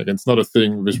now. Right? Like, it's not a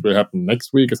thing which will happen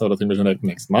next week. It's not a thing which will happen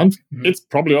next month. It's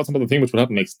probably also not a thing which will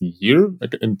happen next year,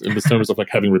 like in the terms of like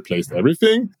having replaced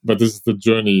everything. But this is the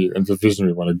journey and the vision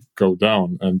we want to go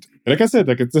down. And like I said,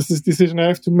 like this is a decision I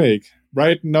have to make.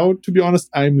 Right now, to be honest,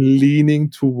 I'm leaning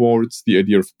towards the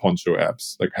idea of Poncho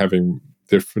apps, like having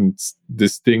different,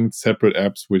 distinct, separate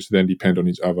apps which then depend on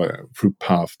each other through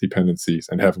path dependencies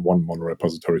and have one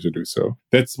monorepository to do so.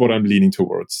 That's what I'm leaning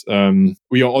towards.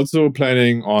 We are also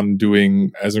planning on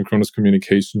doing asynchronous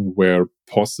communication where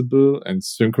possible and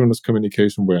synchronous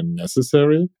communication where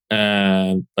necessary.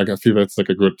 And like I feel that's like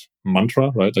a good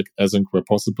mantra, right? Like async where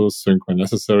possible, sync where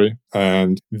necessary.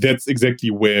 And that's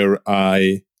exactly where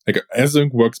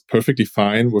async works perfectly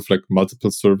fine with like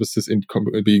multiple services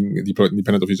being deployed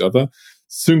independent of each other.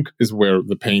 Sync is where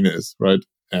the pain is, right?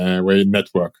 Where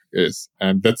network is.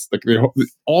 And that's like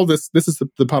all this is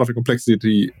the part of the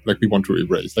complexity like we want to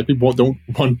erase. Like we don't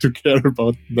want to care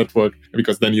about network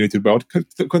because then you need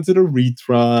to consider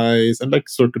retries and like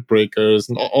circuit breakers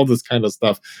and all this kind of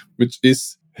stuff, which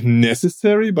is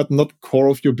necessary but not core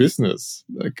of your business.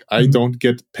 Like I don't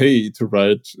get paid to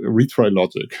write retry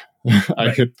logic.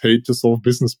 I get paid to solve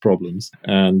business problems.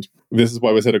 And this is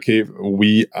why we said, okay,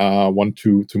 we want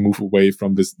to move away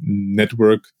from this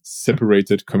network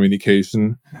separated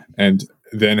communication and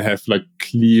then have like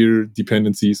clear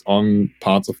dependencies on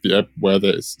parts of the app where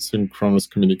there is synchronous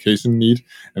communication need.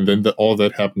 And then all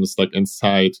that happens like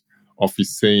inside of the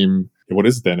same, what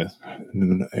is it then?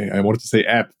 I wanted to say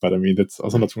app, but I mean, that's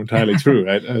also not entirely true,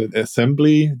 right?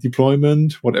 Assembly,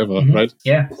 deployment, whatever, right?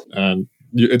 Yeah. And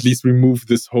you at least remove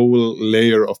this whole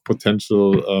layer of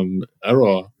potential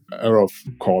error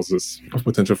causes of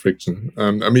potential friction.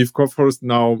 I mean, of course,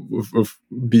 now with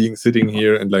being sitting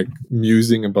here and like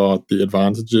musing about the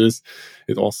advantages,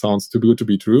 it all sounds too good to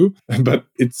be true, but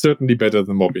it's certainly better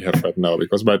than what we have right now,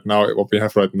 because right now, what we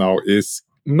have right now is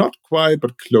not quite,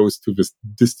 but close to this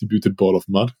distributed ball of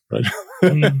mud, right?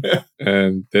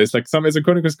 And there's like some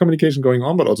asynchronous communication going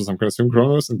on, but also some kind of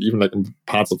synchronous, and even like in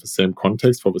parts of the same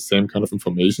context for the same kind of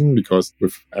information, because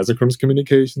with asynchronous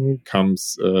communication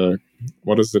comes,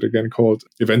 what is it again called?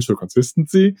 Eventual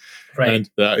consistency. Right. And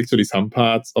there are actually some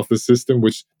parts of the system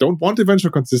which don't want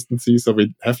eventual consistency. So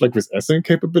we have like this async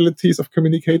capabilities of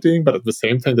communicating, but at the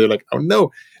same time, they're like, oh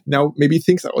no, now maybe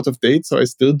things are out of date. So I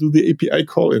still do the API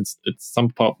call. It's some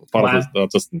part of it that are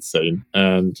just insane.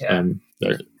 And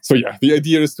so the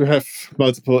idea is to have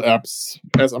multiple apps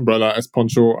as Umbrella, as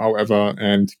Poncho, however,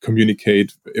 and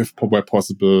communicate if where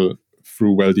possible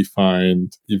through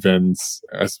well-defined events,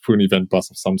 as through an event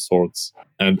bus of some sorts,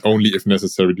 and only if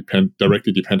necessary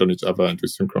directly depend on each other and do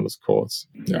synchronous calls.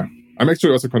 Yeah. I'm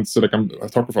actually also considering, I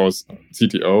talked with our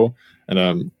CTO,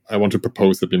 and I want to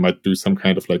propose that we might do some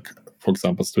kind of like, for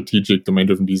example, strategic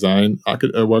domain-driven design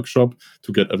workshop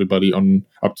to get everybody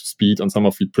up to speed on some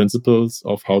of the principles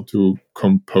of how to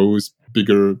compose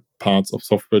bigger parts of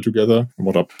software together and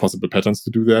what are possible patterns to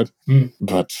do that.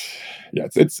 But yeah,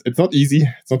 it's not easy.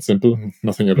 It's not simple.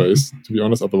 Nothing ever is, to be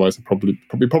honest. Otherwise, I probably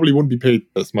wouldn't be paid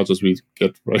as much as we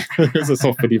get, right? As a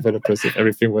software developers, if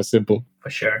everything were simple.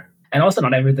 For sure. And also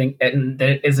not everything, and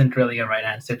there isn't really a right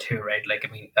answer too, right? Like,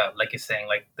 I mean, like you're saying,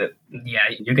 like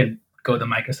you can go the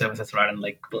microservices route and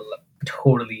like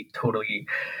totally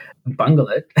bungle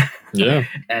it. Yeah.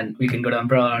 And we can go to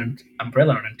Umbrella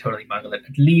and totally bungle it.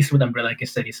 At least with Umbrella, like you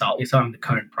said, you saw the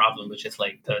current problem, which is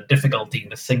like the difficulty in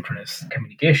the synchronous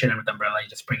communication. And with Umbrella, you're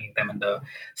just bringing them in the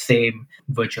same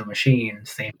virtual machine,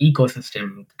 same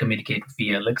ecosystem, communicate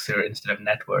via Elixir instead of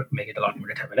network, make it a lot more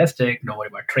deterministic, don't worry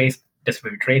about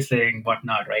distributed tracing,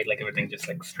 whatnot, right? Like everything just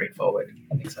like straightforward.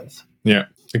 That makes sense. Yeah.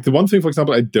 Like the one thing, for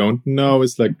example, I don't know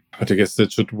is like, but I guess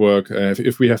that should work.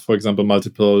 If we have, for example,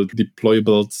 multiple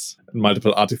deployables,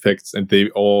 multiple artifacts, and they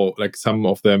all, like some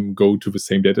of them go to the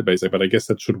same database, but I guess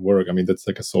that should work. I mean, that's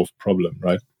like a solved problem,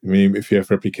 right? I mean, if you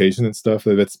have replication and stuff,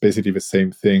 that's basically the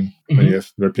same thing. When you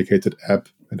have replicated app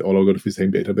and all go to the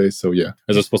same database. So yeah,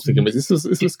 I just was thinking, is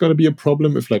this going to be a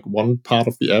problem if like one part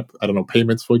of the app, I don't know,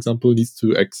 payments, for example, needs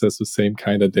to access the same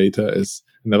kind of data as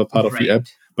another part of the app?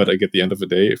 But like at the end of the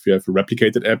day, if you have a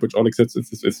replicated app which all exists,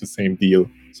 it's the same deal.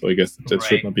 So I guess that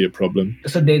should not be a problem.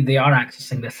 So they are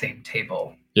accessing the same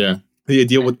table. Yeah. The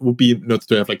idea would be not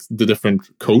to have like the different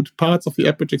code parts of the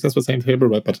app which access the same table,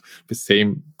 right? But the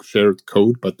same shared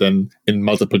code, but then in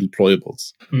multiple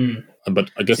deployables. But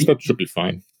I guess that should be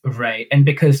fine. Right. And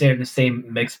because they're in the same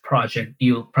mixed project,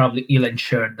 you'll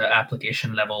ensure the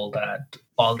application level that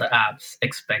all the apps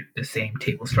expect the same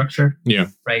table structure. Yeah.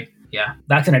 Right. Yeah.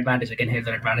 That's an advantage. Again, here's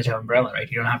an advantage of Umbrella, right?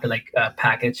 You don't have to like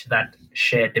package that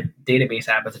shared database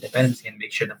app as a dependency and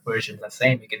make sure the versions are the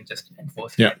same. You can just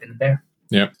enforce it in there.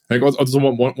 Yeah. Like also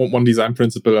one design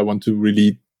principle I want to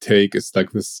really take is like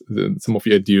some of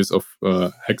the ideas of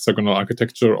hexagonal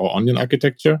architecture or onion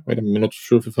architecture. Right? I'm not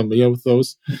sure if you're familiar with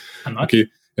those. I'm not. Okay.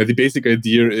 The basic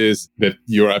idea is that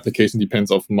your application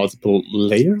depends on multiple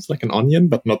layers, like an onion,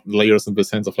 but not layers in the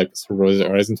sense of like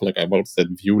horizontal, like about that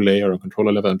view layer and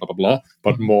controller level and blah, blah, blah,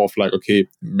 but more of like, okay,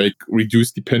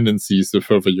 reduce dependencies the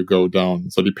further you go down.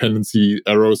 So dependency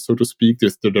arrows, so to speak,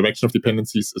 the direction of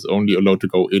dependencies is only allowed to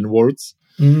go inwards.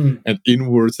 And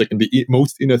inwards, like in the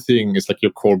most inner thing, is like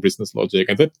your core business logic.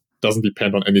 And that doesn't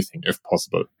depend on anything, if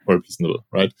possible or reasonable,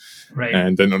 right? Right.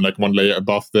 And then on like one layer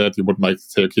above that, you might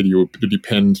say, okay, you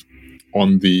depend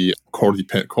on the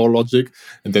core logic,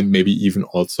 and then maybe even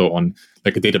also on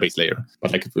like a database layer.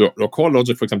 But like your core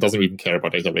logic, for example, doesn't even care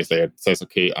about database layer. It says,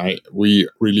 okay, we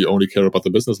really only care about the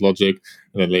business logic.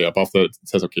 And then layer above that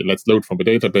says, okay, let's load from the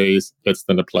database. Let's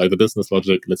then apply the business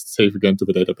logic. Let's save again to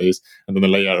the database. And then the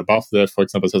layer above that, for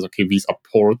example, says, okay, these are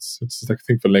ports. It's like, I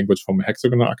think the language from a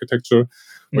hexagonal architecture,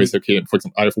 where it's okay, for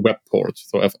example, I have a web port.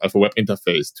 So I have a web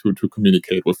interface to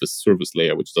communicate with this service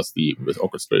layer, which does with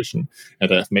orchestration.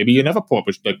 And I have maybe another port,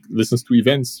 which like listens to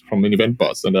events from an event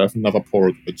bus, and I have another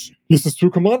port which listens to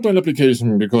a command line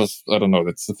application because, I don't know,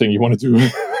 that's the thing you want to do.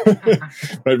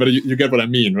 Right, but you get what I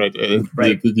mean, right?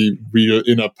 Right. The real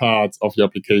inner parts of your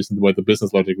application where the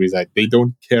business logic resides, they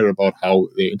don't care about how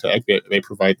they interact. They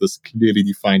provide this clearly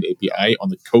defined API on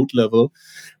the code level.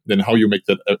 Then how you make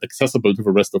that accessible to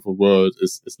the rest of the world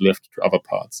is left to other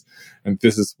parts. And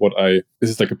this is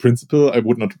like a principle I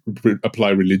would not apply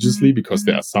religiously, because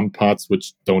there are some parts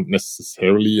which don't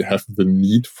necessarily have the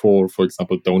need for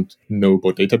example, don't know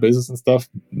about databases and stuff.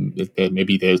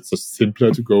 Maybe they're just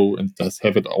simpler to go and just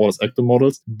have it all as actor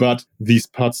models. But these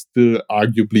parts still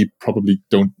arguably probably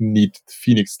don't need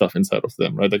Phoenix stuff inside of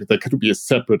them, right? Like, there could be a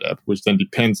separate app which then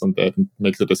depends on that and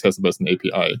makes it accessible as an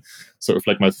API. So if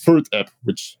like my third app,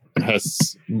 which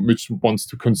wants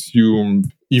to consume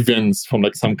events from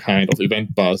like some kind of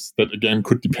event bus that again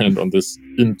could depend on this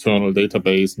internal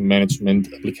database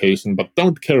management application, but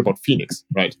don't care about Phoenix,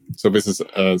 right? So this is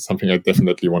something I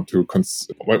definitely want to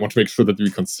make sure that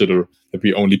we consider, that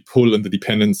we only pull in the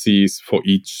dependencies for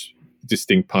each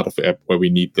distinct part of the app where we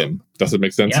need them. Does it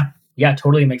make sense? Yeah,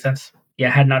 totally makes sense. Yeah,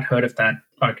 I had not heard of that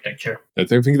architecture. I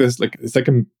think there's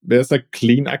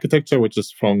clean architecture, which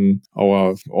is from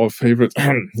our favorite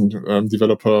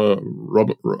developer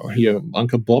Robert here,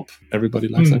 Uncle Bob. Everybody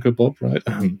likes Uncle Bob, right?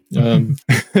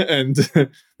 And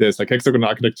there's like hexagon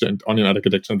architecture and onion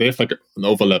architecture, and they have like an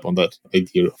overlap on that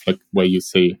idea of like where you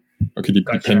say, okay, the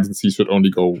dependencies should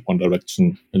only go one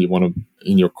direction, and you want to,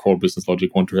 in your core business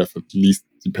logic, want to have at least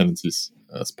dependencies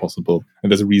as possible,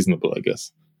 and that's reasonable, I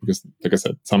guess. Because, like I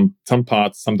said, some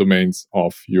parts, some domains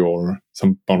of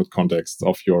some bounded context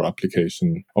of your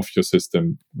application, of your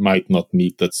system might not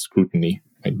need that scrutiny.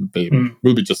 And they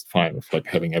will be just fine with like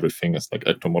having everything as like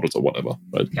actor models or whatever,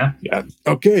 right? Yeah.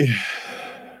 Okay.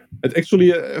 And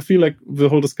actually, I feel like the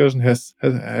whole discussion has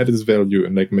had its value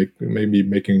and like maybe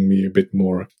making me a bit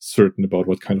more certain about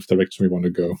what kind of direction we want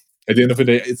to go. At the end of the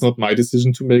day, it's not my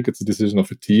decision to make; it's a decision of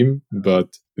a team,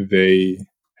 but they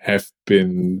have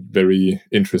been very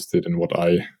interested in what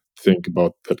I think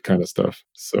about that kind of stuff.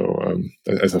 So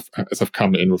as I've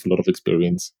come in with a lot of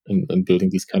experience in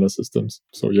building these kind of systems.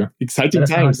 So yeah, exciting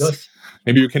times.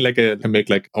 Maybe you can make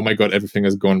like, oh my God, everything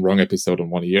has gone wrong episode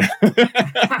in 1 year.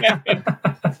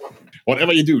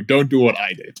 Whatever you do, don't do what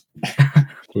I did.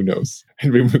 Who knows?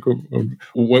 And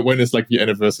when is like the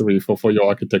anniversary for your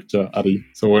architecture, Adi?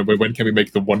 So when can we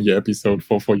make the 1 year episode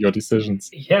for your decisions?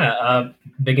 Yeah,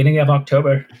 beginning of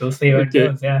October. We'll see how it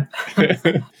goes. Yeah,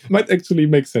 might actually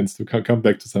make sense to come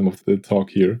back to some of the talk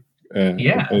here.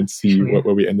 And see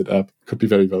where we ended up. Could be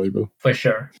very valuable for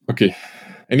sure. Okay.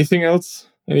 Anything else?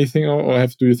 Anything, or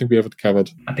do you think we have it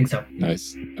covered? I think so.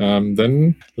 Nice.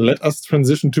 Then let us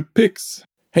transition to picks.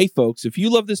 Hey, folks, if you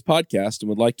love this podcast and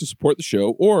would like to support the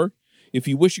show, or if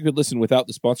you wish you could listen without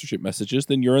the sponsorship messages,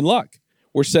 then you're in luck.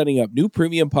 We're setting up new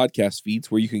premium podcast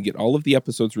feeds where you can get all of the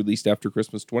episodes released after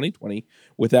Christmas 2020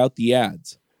 without the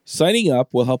ads. Signing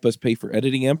up will help us pay for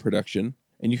editing and production,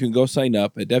 and you can go sign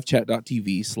up at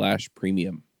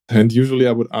devchat.tv/premium. And usually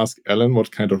I would ask Alan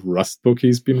what kind of Rust book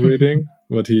he's been reading,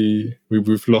 but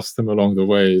we've lost him along the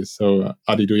way. So,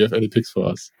 Adi, do you have any picks for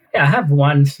us? Yeah, I have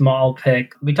one small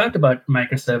pick. We talked about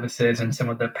microservices and some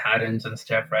of the patterns and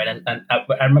stuff, right? And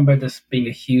I remember this being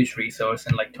a huge resource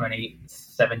in like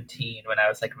 2017 when I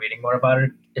was like reading more about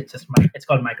it. It's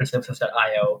called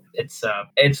microservices.io. It's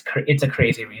a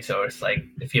crazy resource. Like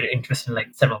if you're interested in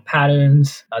like several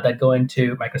patterns that go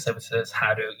into microservices,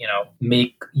 how to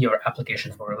make your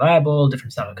applications more reliable,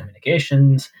 different style of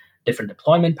communications, different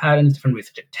deployment patterns, different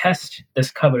ways to test. This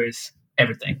covers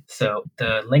everything. So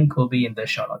the link will be in the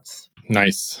show notes.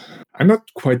 Nice. I'm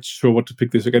not quite sure what to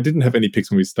pick this week. I didn't have any picks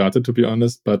when we started, to be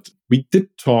honest, but we did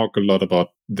talk a lot about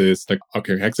this, like,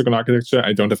 okay, hexagon architecture.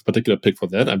 I don't have a particular pick for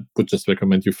that. I would just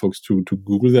recommend you folks to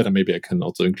Google that, and maybe I can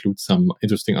also include some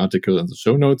interesting article in the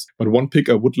show notes. But one pick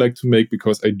I would like to make,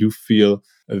 because I do feel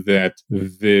that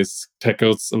this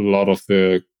tackles a lot of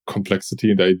the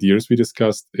complexity and the ideas we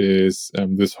discussed, is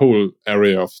this whole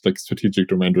area of like strategic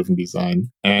domain-driven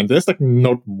design. And there's like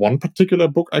not one particular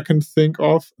book I can think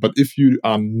of, but if you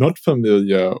are not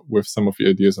familiar with some of the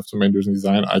ideas of domain-driven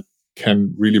design, I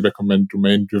can really recommend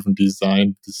Domain-Driven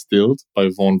Design Distilled by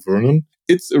Vaughan Vernon.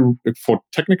 It's for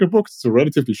technical books, it's a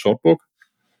relatively short book.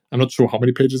 I'm not sure how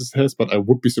many pages it has, but I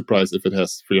would be surprised if it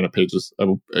has 300 pages. I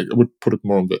would put it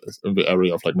more in the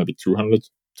area of like maybe 200,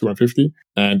 250.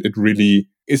 And it really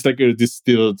is like a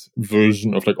distilled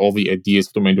version of like all the ideas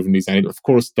of domain-driven design. It, of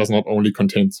course, does not only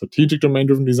contain strategic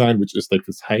domain-driven design, which is like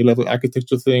this high-level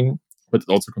architecture thing, but it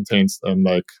also contains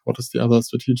like, what is the other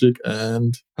strategic?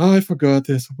 And I forgot,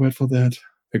 there's a word for that.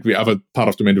 like the other part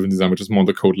of domain-driven design, which is more on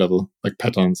the code level, like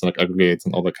patterns, like aggregates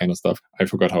and all that kind of stuff. I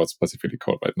forgot how it's specifically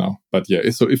called right now. But yeah,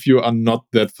 so if you are not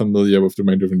that familiar with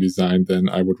domain-driven design, then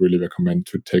I would really recommend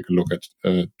to take a look at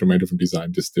Domain-Driven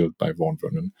Design Distilled by Vaughan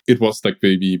Vernon. It was like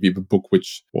the book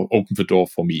which opened the door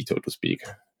for me, so to speak.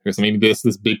 Because I mean, there's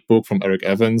this big book from Eric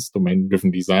Evans,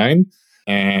 Domain-Driven Design,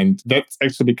 and that's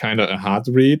actually kind of a hard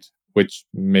read, which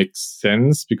makes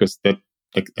sense because that,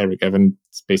 like, Eric Evans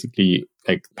basically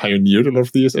like pioneered a lot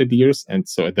of these ideas. And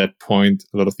so at that point,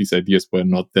 a lot of these ideas were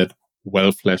not that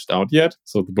well fleshed out yet.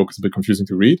 So the book is a bit confusing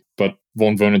to read. But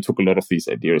Vaughan Vernon took a lot of these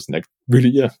ideas and like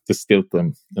really, distilled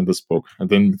them in this book. And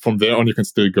then from there on, you can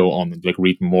still go on and like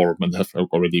read more and have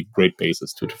already a great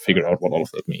basis to figure out what all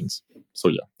of that means. So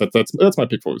yeah, that's my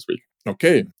pick for this week.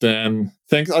 Okay, then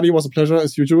thanks, Adi. It was a pleasure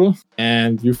as usual.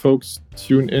 And you folks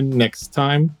tune in next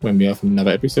time when we have another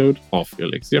episode of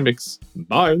Elixir Mix.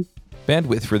 Bye.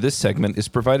 Bandwidth for this segment is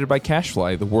provided by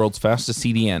CacheFly, the world's fastest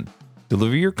CDN.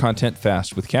 Deliver your content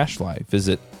fast with CacheFly.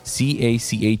 Visit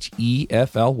CacheFly.com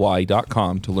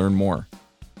to learn more.